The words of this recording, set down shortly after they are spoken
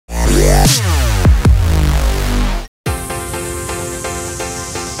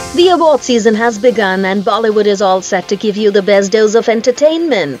award season has begun and Bollywood is all set to give you the best dose of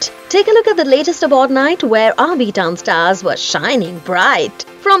entertainment. Take a look at the latest award night where our BTown stars were shining bright.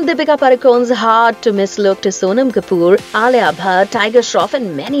 From Deepika Padukone's hard-to-miss look to Sonam Kapoor, Alia Bhatt, Tiger Shroff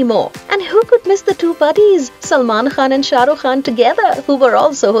and many more. And who could miss the two buddies, Salman Khan and Shah Rukh Khan together, who were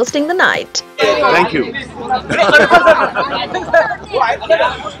also hosting the night. Thank you.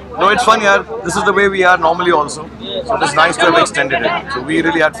 No, it's fun, yeah. This is the way we are normally also. So it's nice to have extended it. So we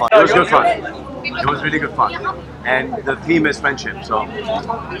really had fun. It was good fun. It was really good fun. And the theme is friendship, so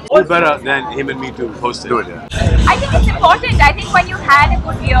who better than him and me to host it? Yeah. I think it's important. I think when you had a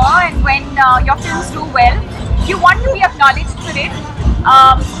good year and when your films do well, you want to be acknowledged for it.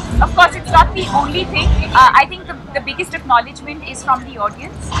 Of course, it's not the only thing. I think the biggest acknowledgement is from the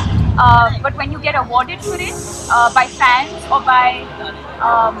audience. But when you get awarded for it by fans or by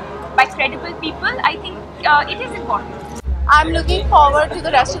credible people, I think it is important. I'm looking forward to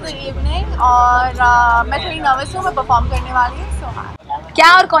the rest of the evening और मैं थोड़ी nervous हूँ, मैं perform करने वाली हूँ, so हाँ.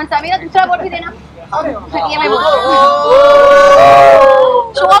 क्या और कौन सा मेरा दूसरा अवार्ड भी देना? ये मैं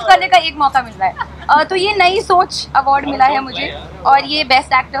शो ऑफ करने का एक मौका मिल रहा है. तो ये नई सोच अवार्ड मिला है मुझे और ये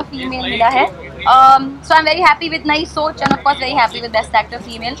बेस्ट एक्टर फीमेल मिला है. सो I am very happy with नई सोच end of course very happy with best actor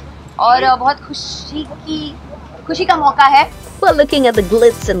female और बहुत खुशी का मौका है. Well, looking at the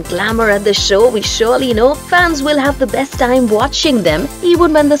glitz and glamour at the show, we surely know fans will have the best time watching them,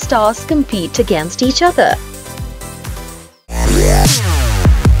 even when the stars compete against each other.